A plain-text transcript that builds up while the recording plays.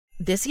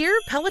This year,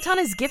 Peloton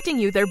is gifting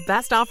you their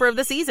best offer of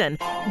the season.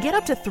 Get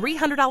up to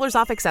 $300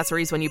 off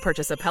accessories when you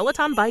purchase a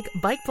Peloton bike,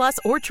 Bike Plus,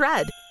 or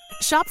Tread.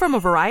 Shop from a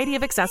variety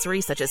of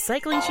accessories such as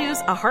cycling shoes,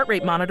 a heart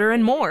rate monitor,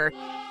 and more.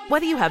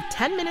 Whether you have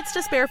 10 minutes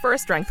to spare for a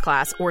strength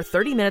class or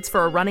 30 minutes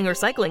for a running or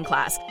cycling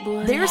class,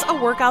 there's a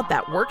workout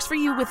that works for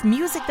you with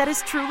music that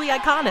is truly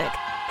iconic.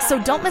 So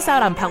don't miss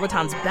out on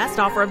Peloton's best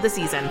offer of the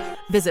season.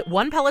 Visit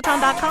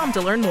onepeloton.com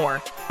to learn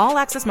more. All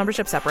access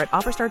membership separate.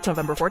 Offer starts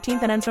November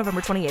 14th and ends November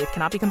 28th.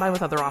 Cannot be combined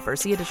with other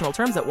offers. See additional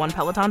terms at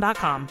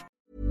onepeloton.com.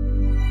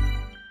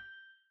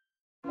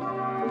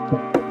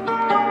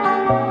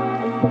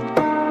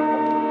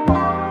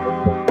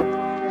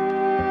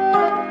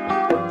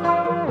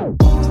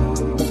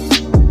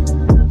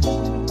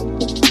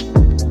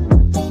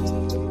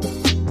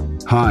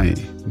 Hi,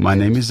 my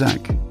name is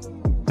Zach,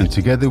 and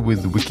together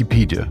with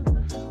Wikipedia,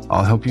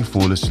 I'll help you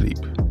fall asleep.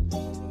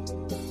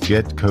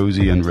 Get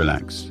cozy and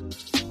relax.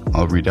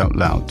 I'll read out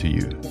loud to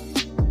you.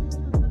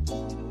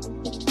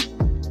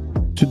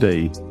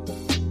 Today,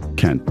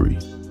 Cadbury.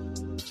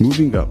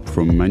 Moving up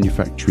from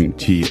manufacturing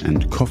tea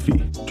and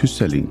coffee to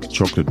selling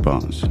chocolate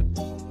bars.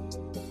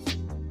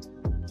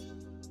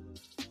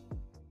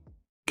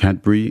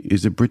 Cadbury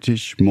is a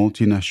British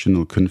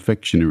multinational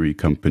confectionery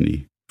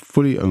company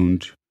fully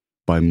owned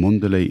by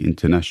Mondelez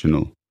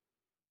International,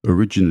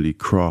 originally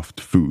Kraft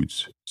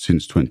Foods,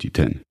 since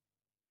 2010.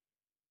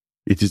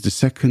 It is the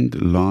second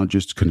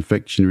largest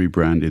confectionery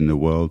brand in the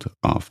world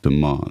after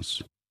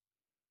Mars.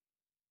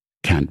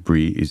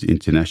 Cadbury is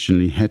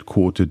internationally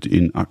headquartered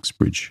in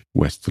Uxbridge,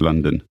 West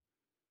London,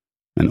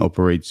 and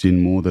operates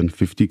in more than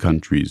 50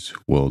 countries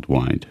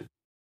worldwide.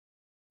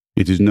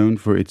 It is known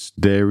for its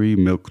dairy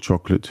milk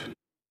chocolate,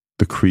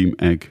 the cream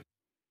egg,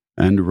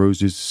 and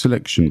Rose's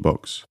selection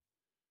box,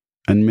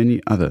 and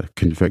many other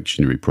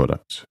confectionery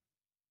products.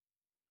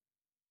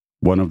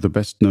 One of the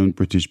best-known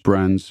British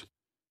brands,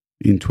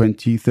 in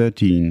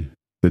 2013,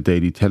 the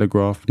Daily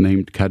Telegraph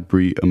named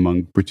Cadbury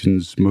among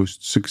Britain's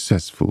most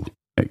successful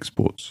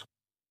exports.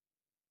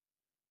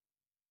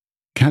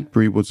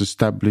 Cadbury was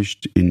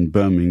established in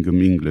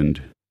Birmingham,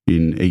 England,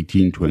 in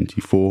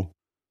 1824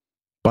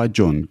 by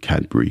John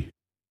Cadbury,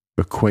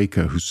 a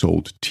Quaker who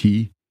sold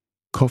tea,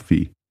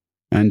 coffee,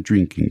 and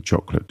drinking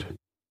chocolate.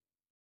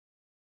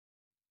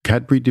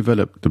 Cadbury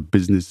developed the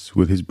business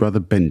with his brother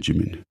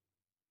Benjamin,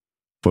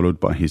 followed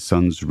by his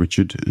sons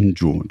Richard and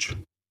George.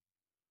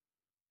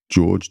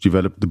 George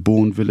developed the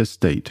Bourneville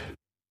Estate,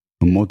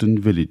 a modern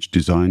village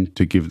designed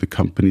to give the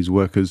company's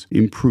workers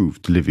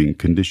improved living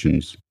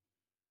conditions.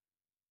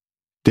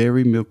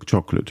 Dairy milk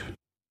chocolate,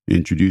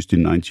 introduced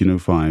in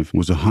 1905,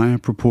 was a higher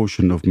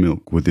proportion of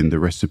milk within the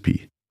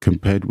recipe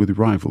compared with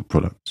rival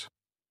products.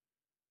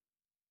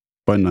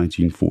 By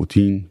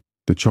 1914,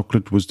 the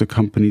chocolate was the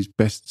company's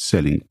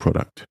best-selling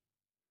product.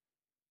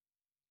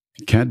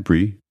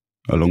 Cadbury,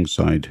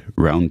 alongside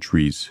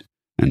Rowntree's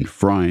and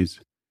Fry's,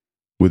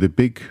 were the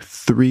big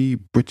three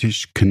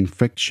British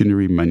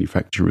confectionery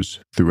manufacturers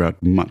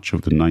throughout much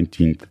of the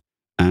 19th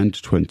and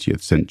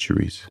 20th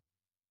centuries.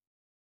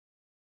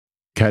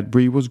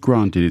 Cadbury was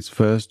granted its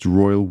first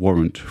royal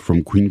warrant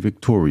from Queen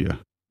Victoria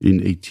in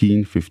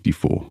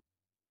 1854.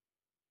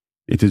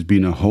 It has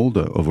been a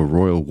holder of a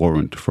royal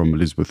warrant from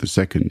Elizabeth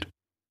II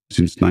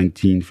since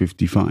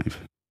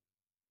 1955.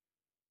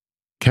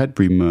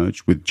 Cadbury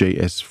merged with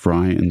J.S.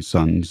 Fry and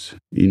Sons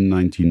in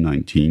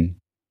 1919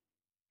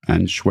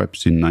 and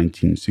Schweppes in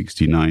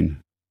 1969,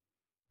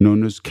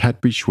 known as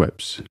Cadbury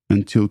Schweppes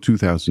until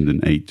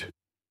 2008,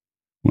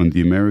 when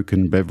the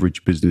American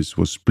beverage business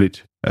was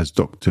split as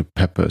Dr.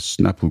 Pepper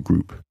Snapple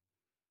Group.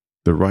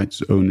 The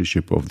rights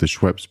ownership of the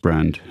Schweppes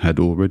brand had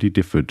already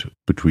differed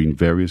between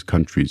various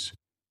countries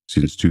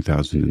since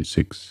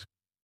 2006.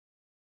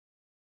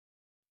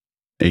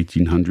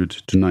 1800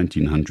 to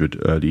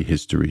 1900 early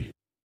history.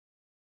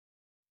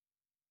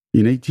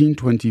 In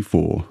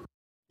 1824,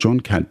 John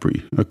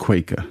Cadbury, a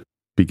Quaker,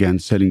 began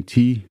selling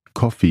tea,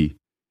 coffee,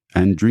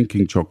 and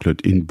drinking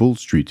chocolate in Bull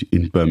Street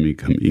in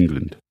Birmingham,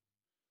 England.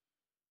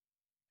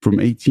 From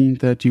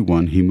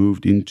 1831, he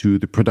moved into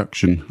the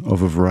production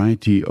of a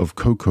variety of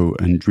cocoa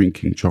and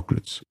drinking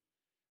chocolates,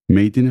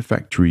 made in a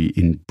factory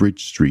in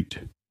Bridge Street,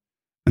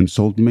 and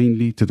sold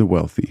mainly to the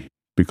wealthy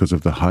because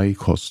of the high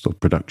cost of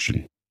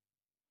production.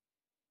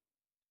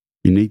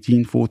 In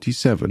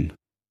 1847,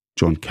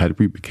 John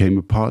Cadbury became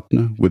a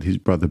partner with his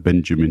brother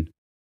Benjamin,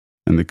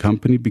 and the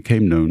company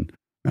became known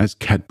as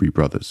Cadbury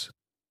Brothers.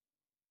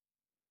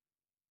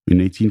 In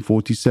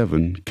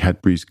 1847,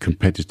 Cadbury's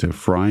competitor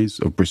Fry's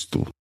of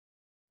Bristol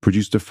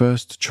produced the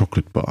first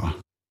chocolate bar,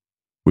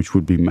 which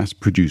would be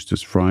mass-produced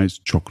as Fry's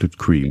Chocolate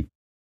Cream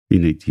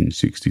in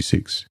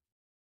 1866.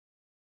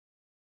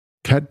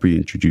 Cadbury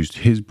introduced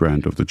his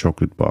brand of the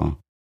chocolate bar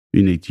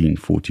in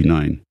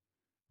 1849,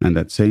 and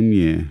that same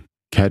year,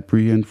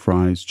 Cadbury and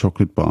Fry's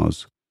chocolate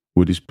bars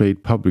were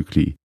displayed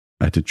publicly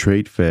at a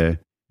trade fair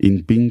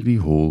in Bingley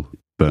Hall,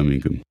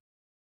 Birmingham.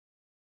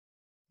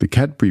 The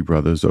Cadbury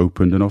brothers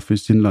opened an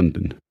office in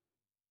London,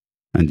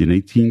 and in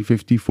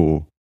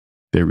 1854,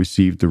 they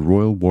received the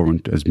royal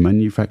warrant as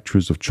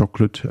manufacturers of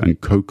chocolate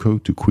and cocoa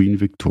to Queen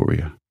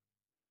Victoria.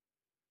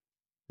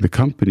 The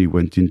company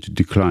went into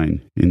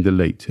decline in the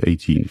late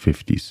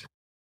 1850s.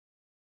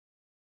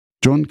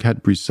 John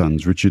Cadbury's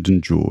sons Richard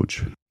and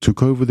George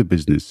took over the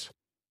business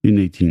in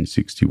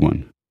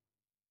 1861.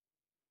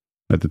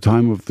 At the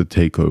time of the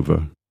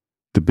takeover,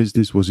 the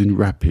business was in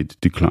rapid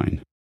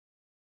decline.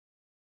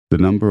 The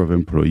number of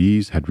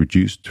employees had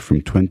reduced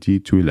from 20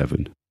 to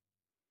 11,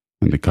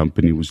 and the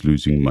company was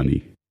losing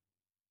money.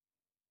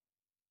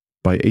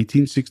 By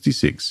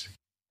 1866,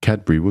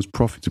 Cadbury was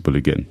profitable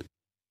again.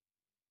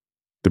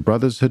 The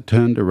brothers had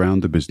turned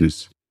around the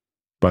business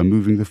by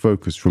moving the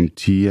focus from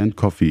tea and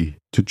coffee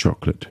to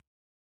chocolate,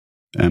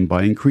 and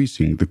by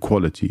increasing the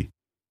quality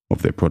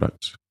of their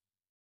products.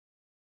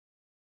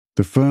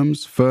 The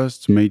firm's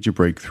first major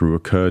breakthrough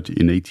occurred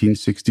in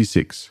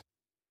 1866,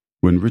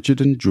 when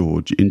Richard and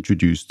George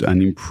introduced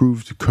an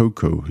improved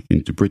cocoa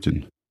into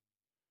Britain.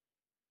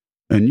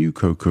 A new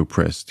cocoa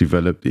press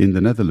developed in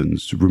the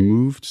Netherlands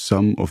removed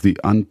some of the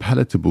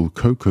unpalatable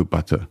cocoa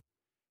butter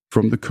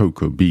from the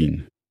cocoa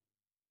bean.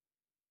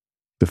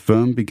 The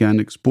firm began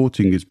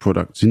exporting its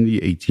products in the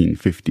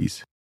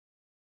 1850s.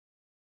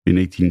 In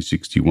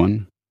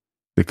 1861,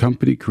 the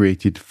company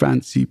created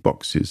fancy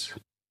boxes,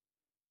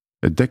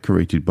 a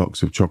decorated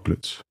box of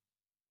chocolates,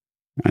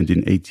 and in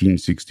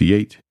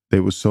 1868 they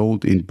were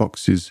sold in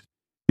boxes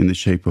in the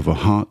shape of a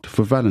heart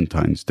for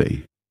Valentine's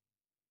Day.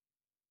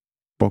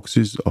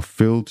 Boxes of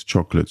filled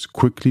chocolates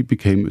quickly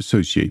became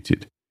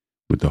associated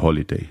with the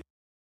holiday.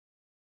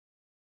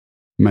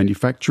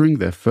 Manufacturing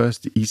their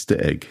first Easter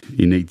egg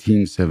in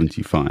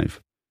 1875,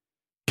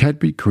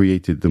 Cadbury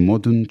created the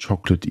modern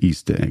chocolate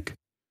Easter egg,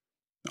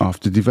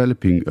 after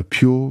developing a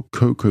pure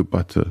cocoa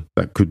butter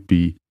that could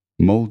be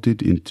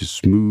molded into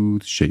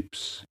smooth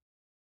shapes.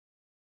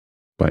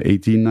 By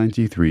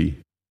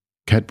 1893,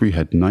 Cadbury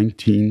had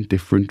 19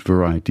 different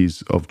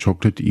varieties of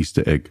chocolate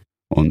Easter egg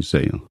on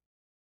sale.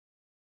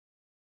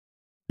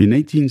 In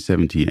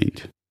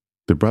 1878,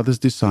 the brothers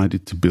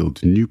decided to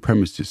build new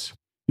premises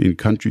in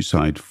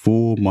countryside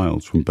 4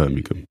 miles from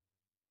Birmingham.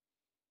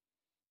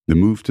 The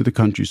move to the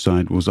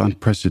countryside was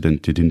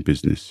unprecedented in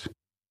business.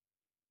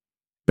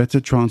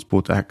 Better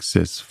transport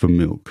access for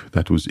milk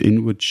that was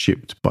inward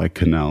shipped by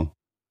canal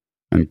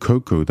and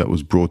cocoa that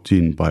was brought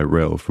in by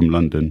rail from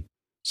London,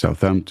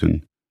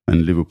 Southampton,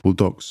 and Liverpool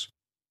docks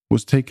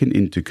was taken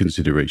into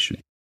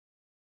consideration.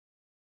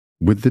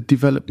 With the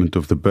development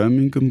of the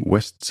Birmingham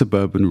West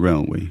Suburban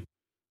Railway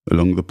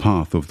along the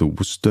path of the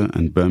Worcester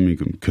and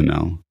Birmingham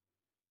Canal,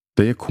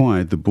 they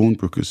acquired the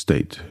Bournebrook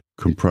estate,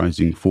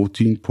 comprising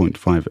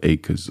 14.5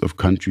 acres of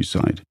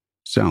countryside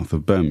south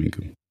of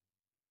Birmingham.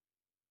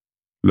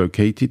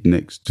 Located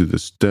next to the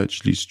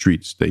Sturchley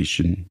Street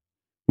station,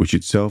 which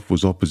itself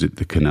was opposite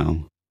the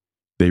canal,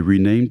 they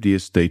renamed the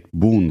estate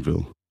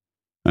Bourneville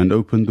and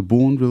opened the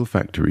Bourneville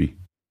factory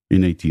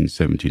in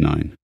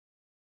 1879.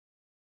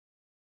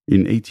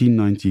 In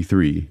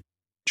 1893,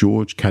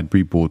 George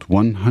Cadbury bought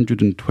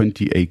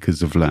 120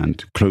 acres of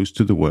land close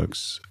to the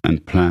works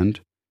and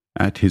planned,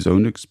 at his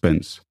own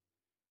expense,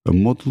 a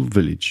model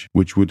village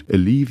which would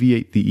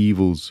alleviate the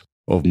evils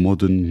of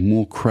modern,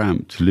 more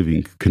cramped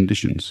living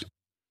conditions.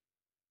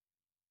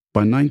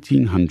 By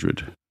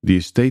 1900, the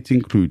estate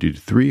included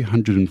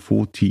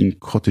 314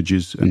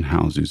 cottages and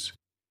houses,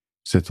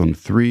 set on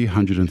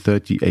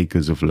 330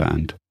 acres of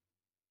land.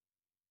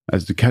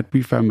 As the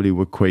Cadbury family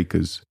were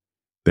Quakers,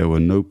 there were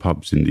no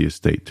pubs in the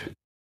estate.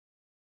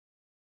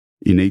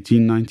 In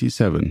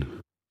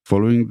 1897,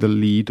 following the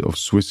lead of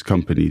Swiss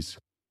companies,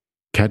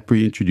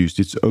 Cadbury introduced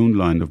its own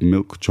line of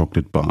milk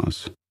chocolate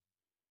bars.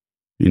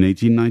 In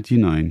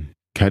 1899,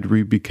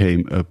 Cadbury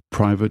became a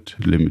private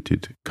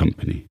limited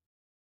company.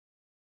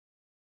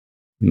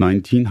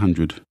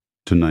 1900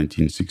 to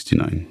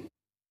 1969.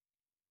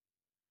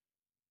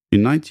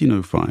 In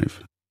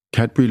 1905,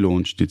 Cadbury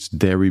launched its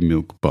Dairy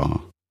Milk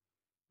Bar,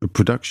 a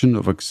production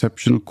of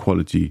exceptional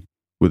quality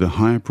with a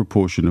higher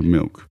proportion of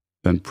milk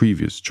than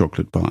previous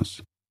chocolate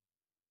bars.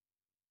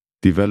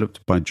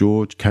 Developed by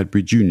George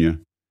Cadbury Jr.,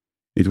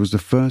 it was the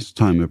first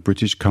time a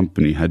British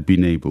company had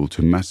been able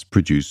to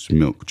mass-produce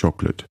milk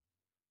chocolate.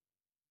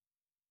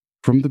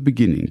 From the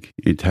beginning,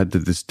 it had the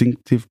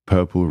distinctive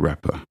purple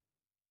wrapper.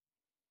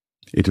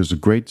 It was a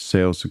great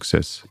sales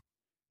success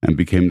and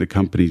became the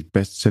company's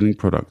best-selling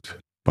product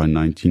by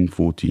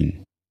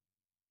 1914.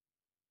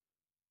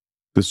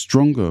 The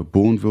stronger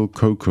Bourneville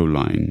cocoa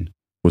line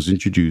was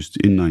introduced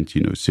in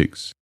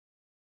 1906.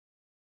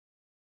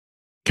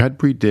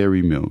 Cadbury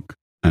Dairy Milk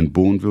and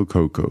Bourneville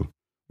Cocoa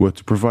were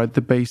to provide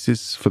the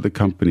basis for the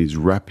company's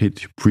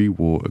rapid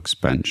pre-war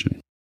expansion.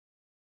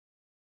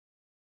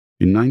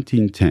 In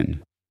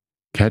 1910,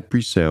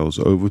 Cadbury sales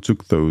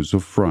overtook those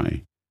of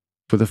Fry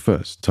for the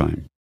first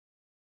time.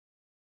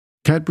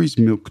 Cadbury's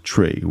milk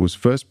tray was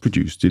first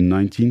produced in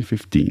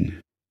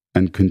 1915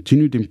 and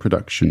continued in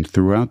production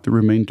throughout the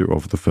remainder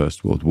of the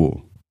First World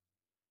War.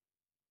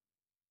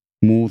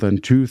 More than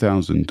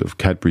 2,000 of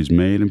Cadbury's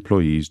male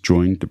employees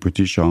joined the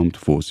British Armed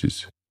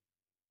Forces,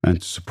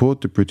 and to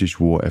support the British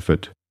war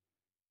effort,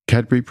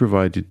 Cadbury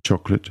provided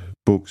chocolate,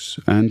 books,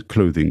 and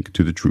clothing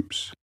to the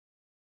troops.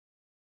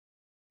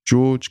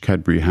 George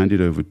Cadbury handed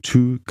over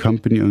 2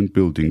 company-owned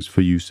buildings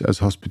for use as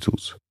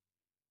hospitals,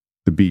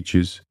 the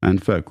Beaches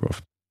and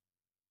Faircroft,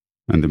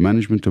 and the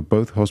management of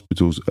both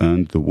hospitals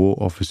earned the War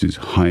Office's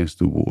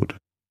highest award.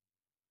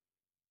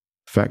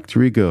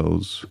 Factory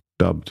girls,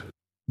 dubbed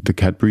the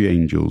Cadbury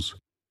Angels,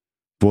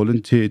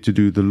 volunteered to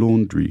do the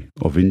laundry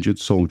of injured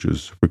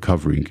soldiers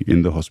recovering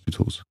in the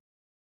hospitals.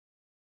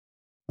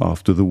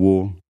 After the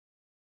war,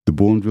 the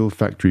Bournville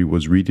factory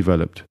was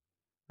redeveloped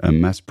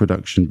and mass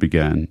production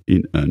began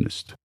in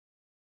earnest.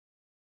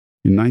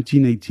 In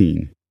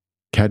 1918,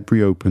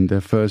 Cadbury opened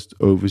their first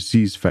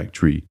overseas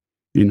factory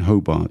in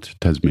Hobart,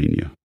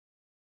 Tasmania.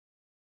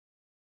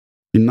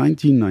 In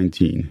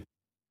 1919,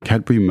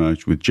 Cadbury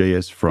merged with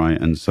J.S. Fry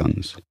and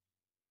Sons,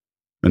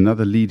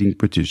 another leading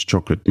British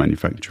chocolate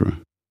manufacturer,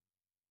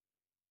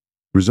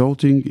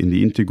 resulting in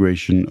the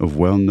integration of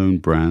well-known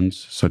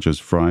brands such as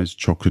Fry's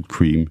Chocolate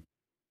Cream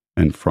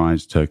and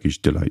Fry's Turkish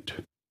Delight.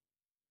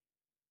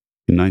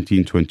 In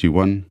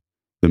 1921,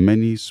 the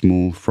many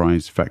small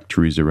Fry's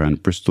factories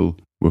around Bristol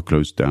were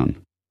closed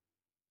down,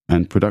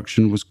 and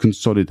production was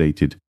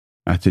consolidated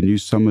at a new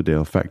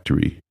Somerdale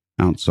factory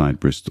outside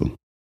Bristol.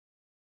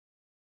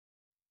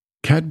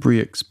 Cadbury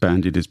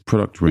expanded its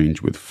product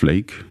range with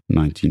Flake,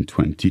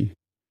 1920,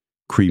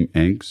 Cream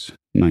Eggs,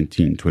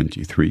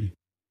 1923,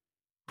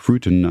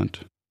 Fruit and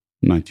Nut,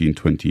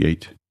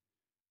 1928,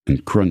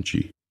 and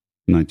Crunchy,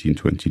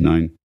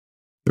 1929,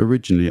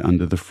 originally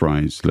under the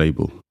Fry's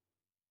label.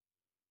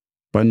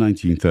 By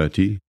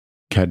 1930,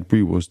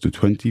 Cadbury was the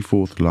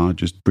 24th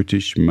largest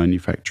British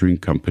manufacturing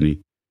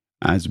company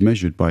as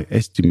measured by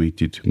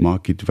estimated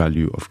market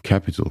value of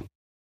capital.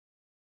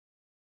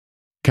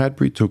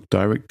 Cadbury took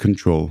direct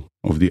control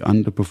of the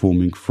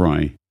underperforming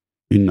Fry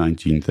in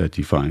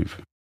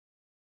 1935.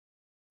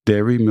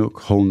 Dairy Milk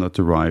Whole Nut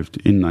arrived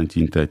in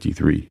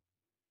 1933,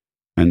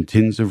 and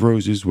tins of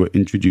Roses were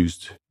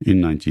introduced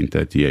in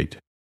 1938.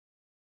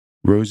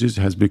 Roses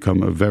has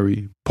become a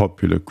very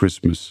popular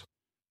Christmas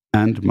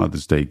and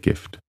Mother's Day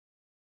gift.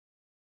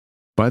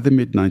 By the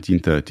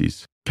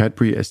mid-1930s,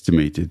 Cadbury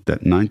estimated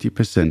that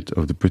 90%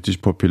 of the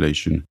British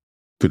population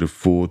could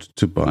afford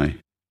to buy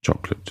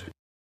chocolate.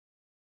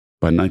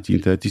 By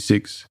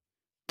 1936,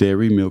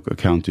 dairy milk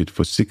accounted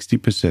for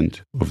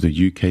 60% of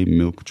the UK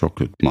milk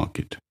chocolate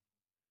market.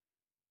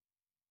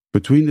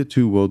 Between the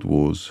 2 world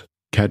wars,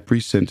 Cadbury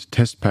sent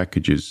test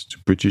packages to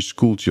British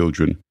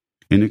schoolchildren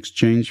in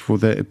exchange for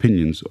their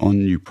opinions on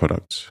new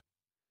products,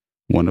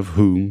 one of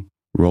whom,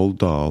 Roald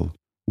Dahl,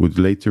 would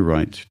later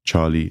write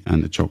Charlie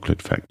and the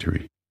Chocolate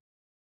Factory.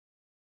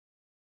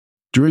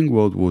 During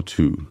World War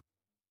II,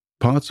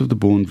 parts of the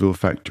Bournville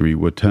factory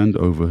were turned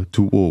over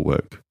to war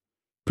work,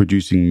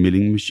 producing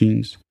milling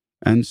machines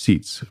and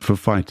seats for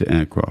fighter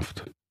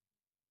aircraft.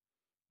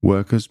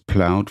 Workers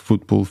ploughed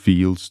football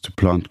fields to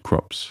plant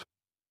crops.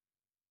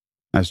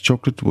 As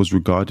chocolate was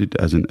regarded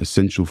as an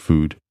essential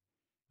food,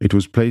 it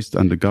was placed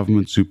under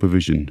government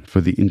supervision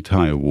for the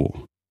entire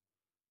war.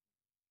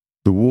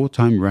 The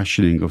wartime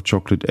rationing of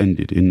chocolate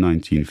ended in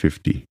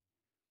 1950,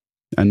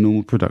 and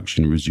normal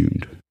production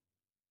resumed.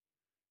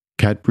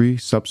 Cadbury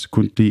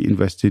subsequently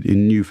invested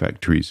in new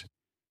factories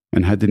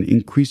and had an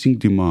increasing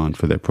demand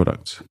for their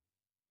products.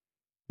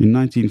 In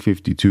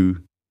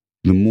 1952,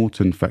 the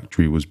Morton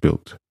factory was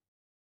built.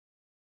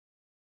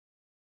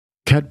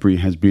 Cadbury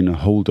has been a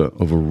holder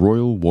of a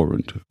royal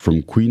warrant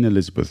from Queen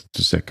Elizabeth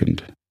II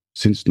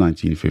since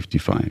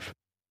 1955.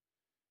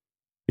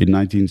 In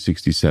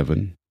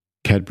 1967,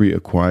 Cadbury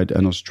acquired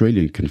an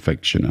Australian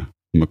confectioner,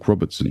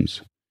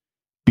 McRobertson's,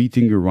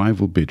 beating a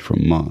rival bid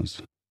from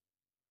Mars.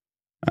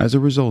 As a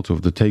result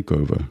of the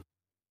takeover,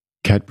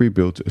 Cadbury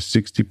built a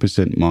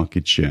 60%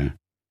 market share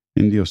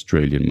in the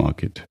Australian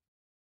market.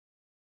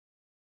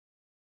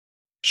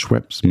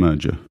 Schweppes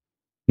merger,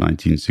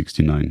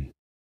 1969.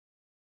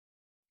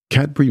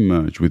 Cadbury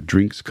merged with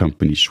drinks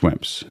company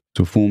Schweppes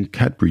to form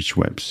Cadbury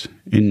Schweppes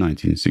in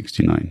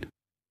 1969.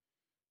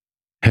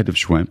 Head of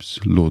Schweppes,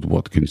 Lord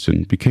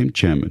Watkinson, became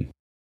chairman,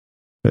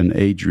 and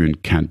Adrian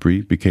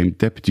Cadbury became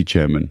deputy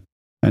chairman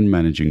and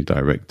managing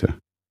director.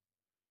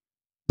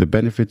 The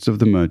benefits of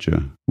the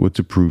merger were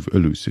to prove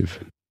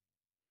elusive.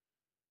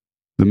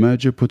 The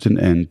merger put an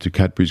end to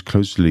Cadbury's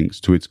close links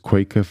to its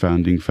Quaker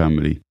founding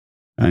family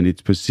and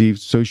its perceived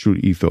social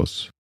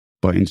ethos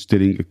by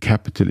instilling a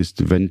capitalist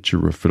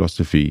venturer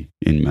philosophy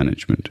in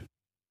management.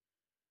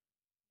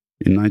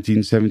 In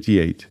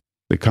 1978,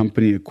 the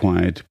company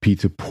acquired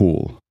Peter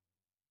Paul,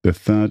 the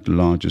 3rd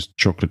largest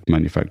chocolate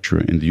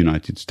manufacturer in the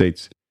United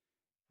States,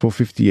 for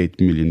 $58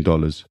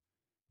 million,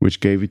 which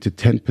gave it a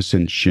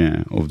 10%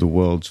 share of the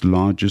world's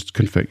largest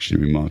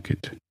confectionery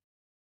market.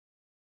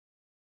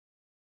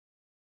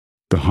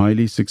 The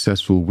highly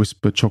successful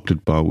Whisper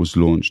chocolate bar was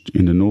launched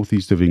in the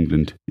northeast of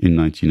England in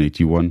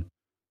 1981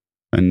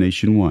 and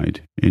nationwide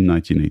in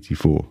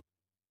 1984.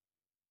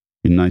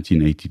 In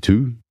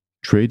 1982,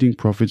 trading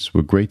profits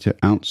were greater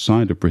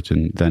outside of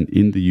Britain than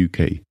in the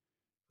UK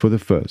for the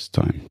first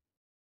time.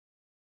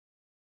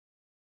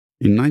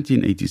 In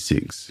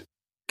 1986,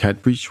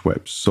 Cadbury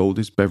Schweppes sold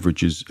its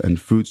beverages and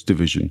foods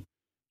division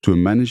to a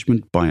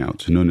management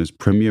buyout known as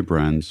Premier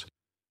Brands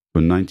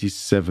for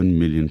 £97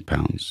 million.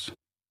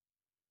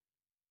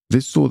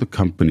 This saw the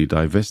company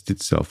divest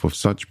itself of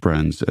such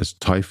brands as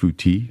Thai Fu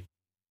Tea,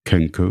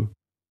 Kenko,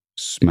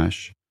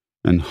 Smash,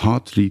 and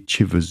Hartley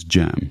Chivers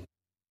Jam.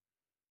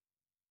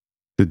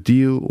 The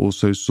deal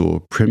also saw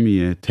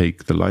Premier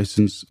take the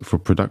license for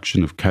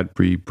production of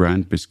Cadbury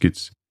brand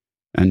biscuits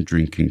and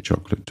drinking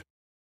chocolate.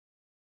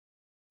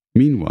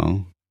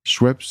 Meanwhile,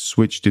 Schweppes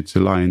switched its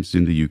alliance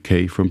in the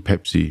UK from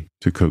Pepsi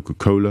to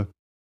Coca-Cola,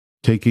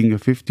 taking a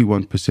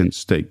 51%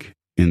 stake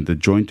in the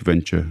joint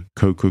venture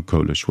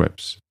Coca-Cola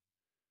Schweppes.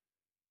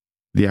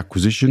 The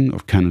acquisition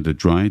of Canada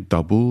Dry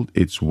doubled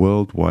its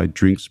worldwide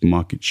drinks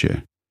market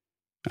share,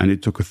 and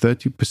it took a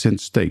 30%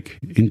 stake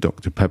in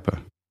Dr.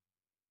 Pepper.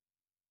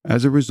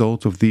 As a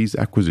result of these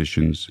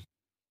acquisitions,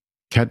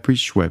 Cadbury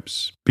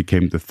Schweppes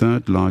became the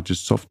third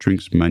largest soft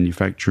drinks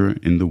manufacturer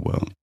in the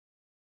world.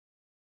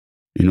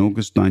 In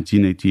August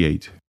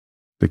 1988,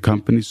 the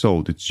company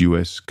sold its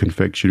US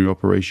confectionery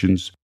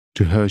operations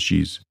to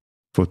Hershey's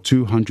for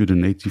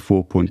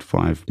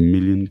 $284.5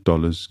 million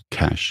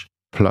cash,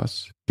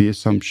 plus the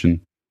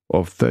assumption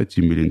of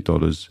 $30 million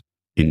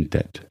in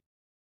debt.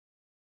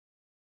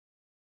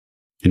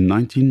 In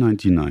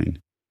 1999,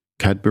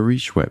 Cadbury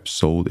Schweppes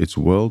sold its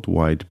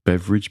worldwide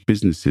beverage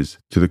businesses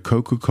to the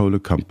Coca-Cola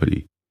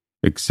Company,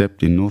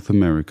 except in North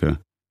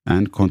America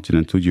and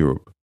continental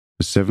Europe,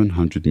 for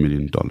 $700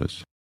 million.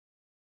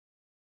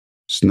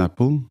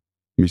 Snapple,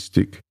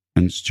 Mystic,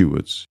 and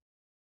Stewart's,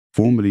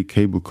 formerly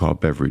Cable Car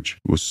Beverage,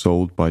 was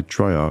sold by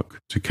Triarch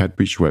to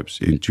Cadbury Schweppes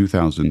in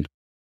 2000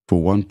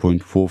 for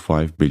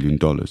 $1.45 billion.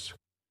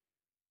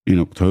 In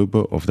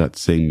October of that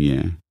same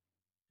year,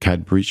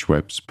 Cadbury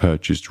Schweppes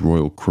purchased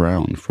Royal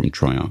Crown from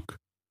Triarch.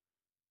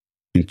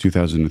 In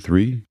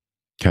 2003,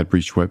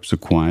 Cadbury Schweppes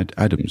acquired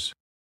Adams,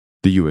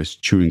 the US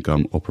chewing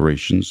gum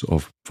operations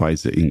of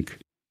Pfizer Inc.,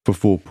 for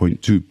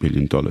 $4.2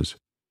 billion,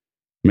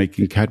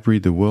 making Cadbury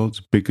the world's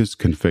biggest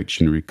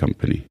confectionery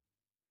company.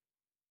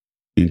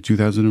 In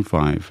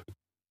 2005,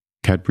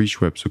 Cadbury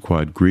Schweppes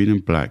acquired Green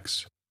and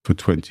Blacks for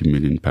 £20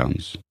 million.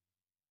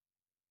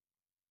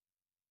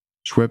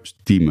 Schweppes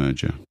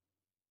demerger.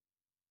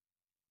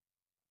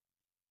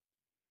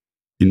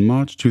 In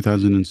March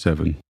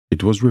 2007,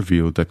 it was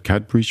revealed that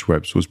Cadbury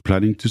Schweppes was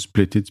planning to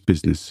split its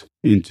business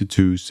into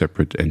two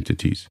separate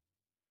entities.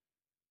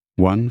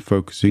 One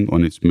focusing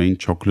on its main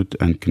chocolate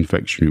and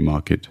confectionery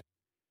market,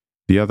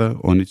 the other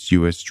on its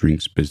US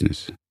drinks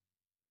business.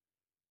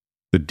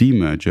 The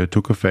demerger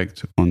took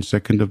effect on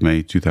 2nd of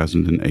May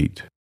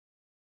 2008,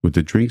 with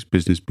the drinks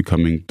business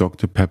becoming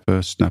Dr. Pepper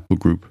Snapple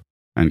Group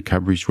and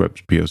Cadbury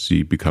Schweppes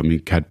plc becoming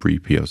Cadbury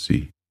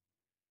plc.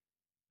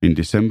 In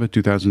December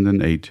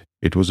 2008,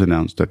 it was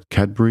announced that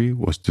Cadbury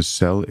was to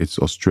sell its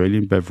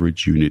Australian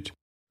beverage unit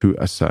to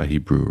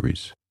Asahi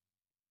Breweries.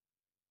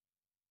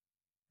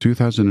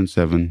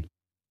 2007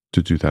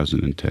 to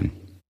 2010.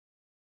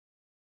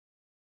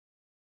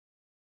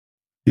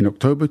 In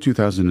October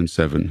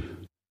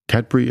 2007,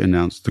 Cadbury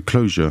announced the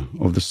closure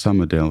of the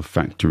Summerdale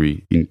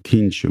factory in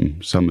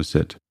Keynsham,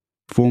 Somerset,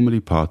 formerly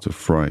part of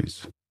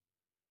Fry's.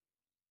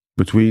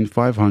 Between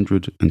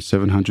 500 and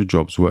 700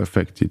 jobs were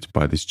affected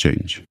by this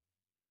change.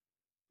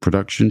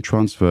 Production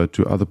transferred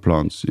to other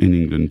plants in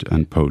England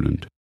and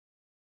Poland.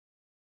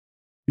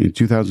 In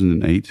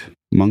 2008,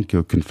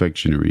 Monkill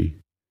Confectionery,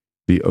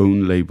 the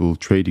own-label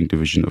trading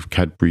division of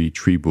Cadbury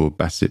Trebor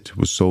Bassett,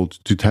 was sold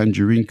to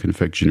Tangerine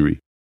Confectionery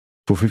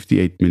for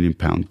 £58 million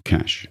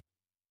cash.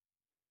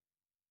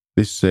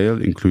 This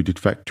sale included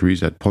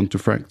factories at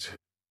Pontefract,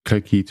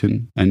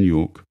 Cleckheaton and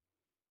York,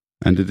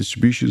 and a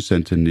distribution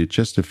centre near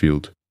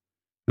Chesterfield,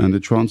 and the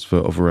transfer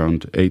of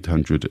around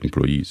 800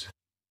 employees.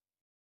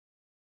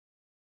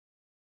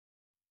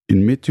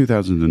 In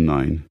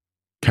mid-2009,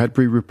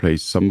 Cadbury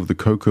replaced some of the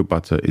cocoa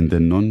butter in their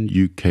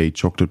non-UK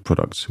chocolate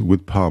products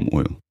with palm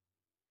oil.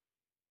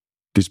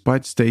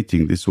 Despite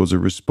stating this was a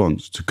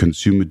response to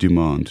consumer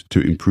demand to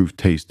improve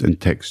taste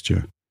and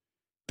texture,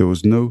 there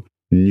was no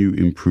new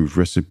improved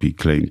recipe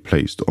claim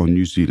placed on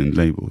New Zealand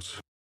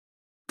labels.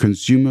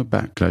 Consumer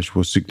backlash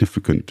was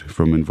significant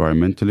from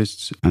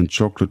environmentalists and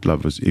chocolate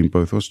lovers in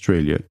both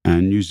Australia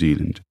and New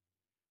Zealand,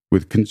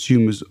 with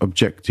consumers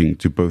objecting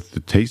to both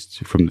the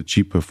taste from the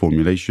cheaper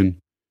formulation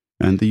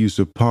and the use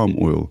of palm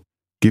oil,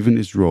 given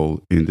its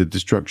role in the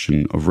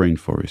destruction of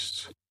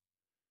rainforests.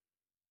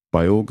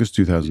 By August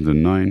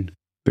 2009,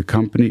 the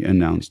company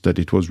announced that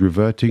it was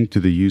reverting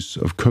to the use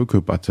of cocoa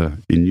butter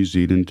in New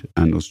Zealand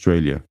and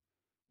Australia,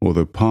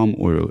 although palm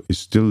oil is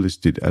still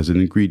listed as an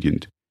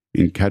ingredient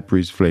in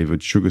Cadbury's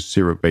flavoured sugar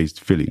syrup-based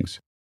fillings,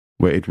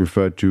 where it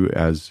referred to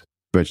as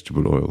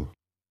vegetable oil.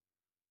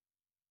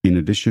 In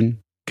addition,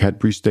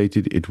 Cadbury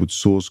stated it would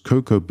source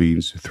cocoa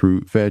beans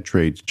through fair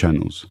trade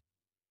channels.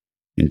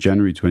 In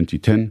January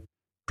 2010,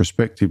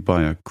 prospective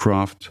buyer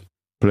Kraft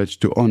pledged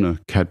to honour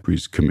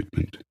Cadbury's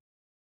commitment.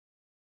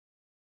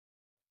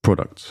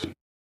 Products.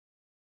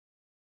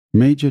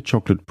 Major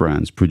chocolate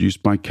brands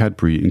produced by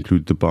Cadbury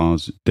include the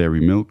bars Dairy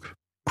Milk,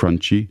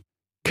 Crunchy,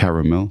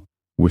 Caramel,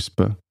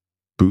 Whisper,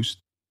 Boost,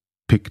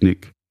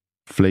 Picnic,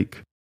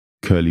 Flake,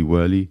 Curly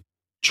Whirly,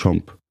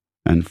 Chomp,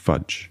 and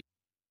Fudge.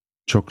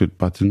 Chocolate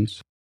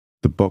buttons,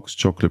 the box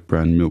chocolate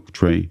brand Milk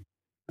Tray,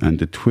 and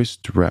the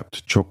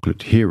twist-wrapped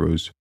chocolate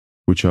heroes,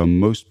 which are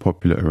most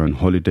popular around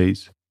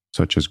holidays,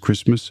 such as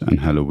Christmas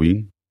and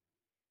Halloween.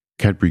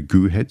 Cadbury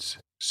Goo Heads,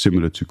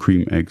 similar to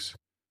cream eggs,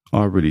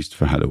 are released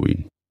for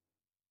Halloween.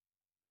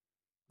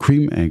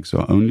 Cream eggs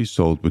are only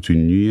sold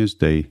between New Year's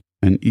Day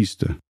and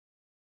Easter.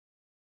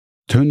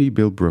 Tony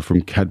Bilbrough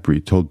from Cadbury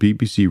told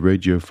BBC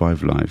Radio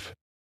 5 Live,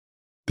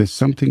 "There's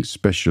something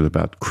special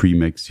about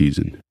cream egg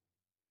season.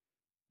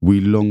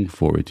 We long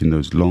for it in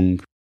those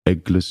long,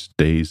 eggless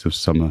days of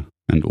summer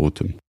and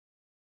autumn."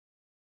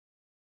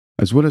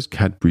 As well as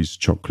Cadbury's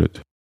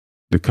chocolate,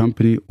 the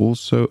company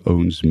also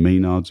owns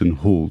Maynards and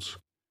Halls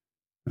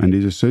and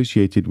is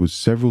associated with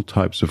several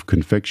types of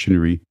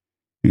confectionery,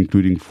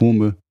 including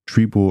former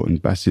Trebor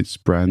and Bassett's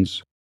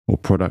brands or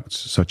products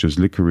such as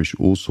Licorice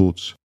All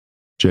Sorts,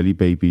 Jelly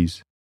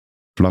Babies,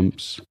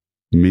 Flumps,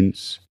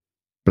 Mints,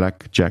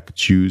 Black Jack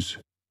Chews,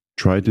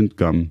 Trident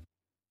Gum,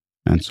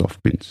 and Soft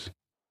Mints.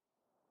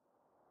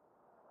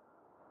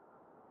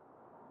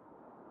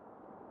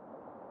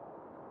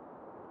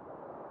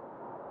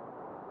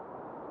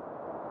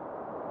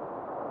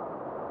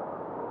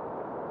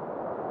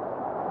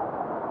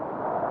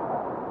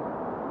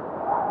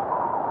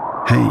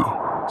 Hey,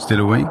 still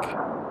awake?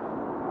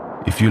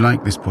 If you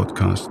like this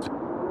podcast,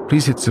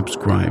 please hit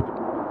subscribe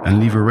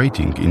and leave a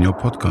rating in your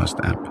podcast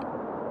app.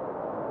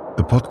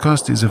 The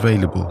podcast is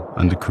available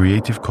under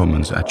Creative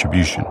Commons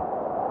Attribution.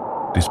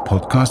 This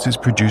podcast is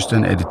produced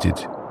and edited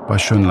by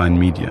Shonline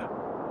Media.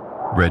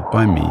 Read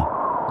by me,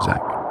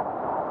 Zach.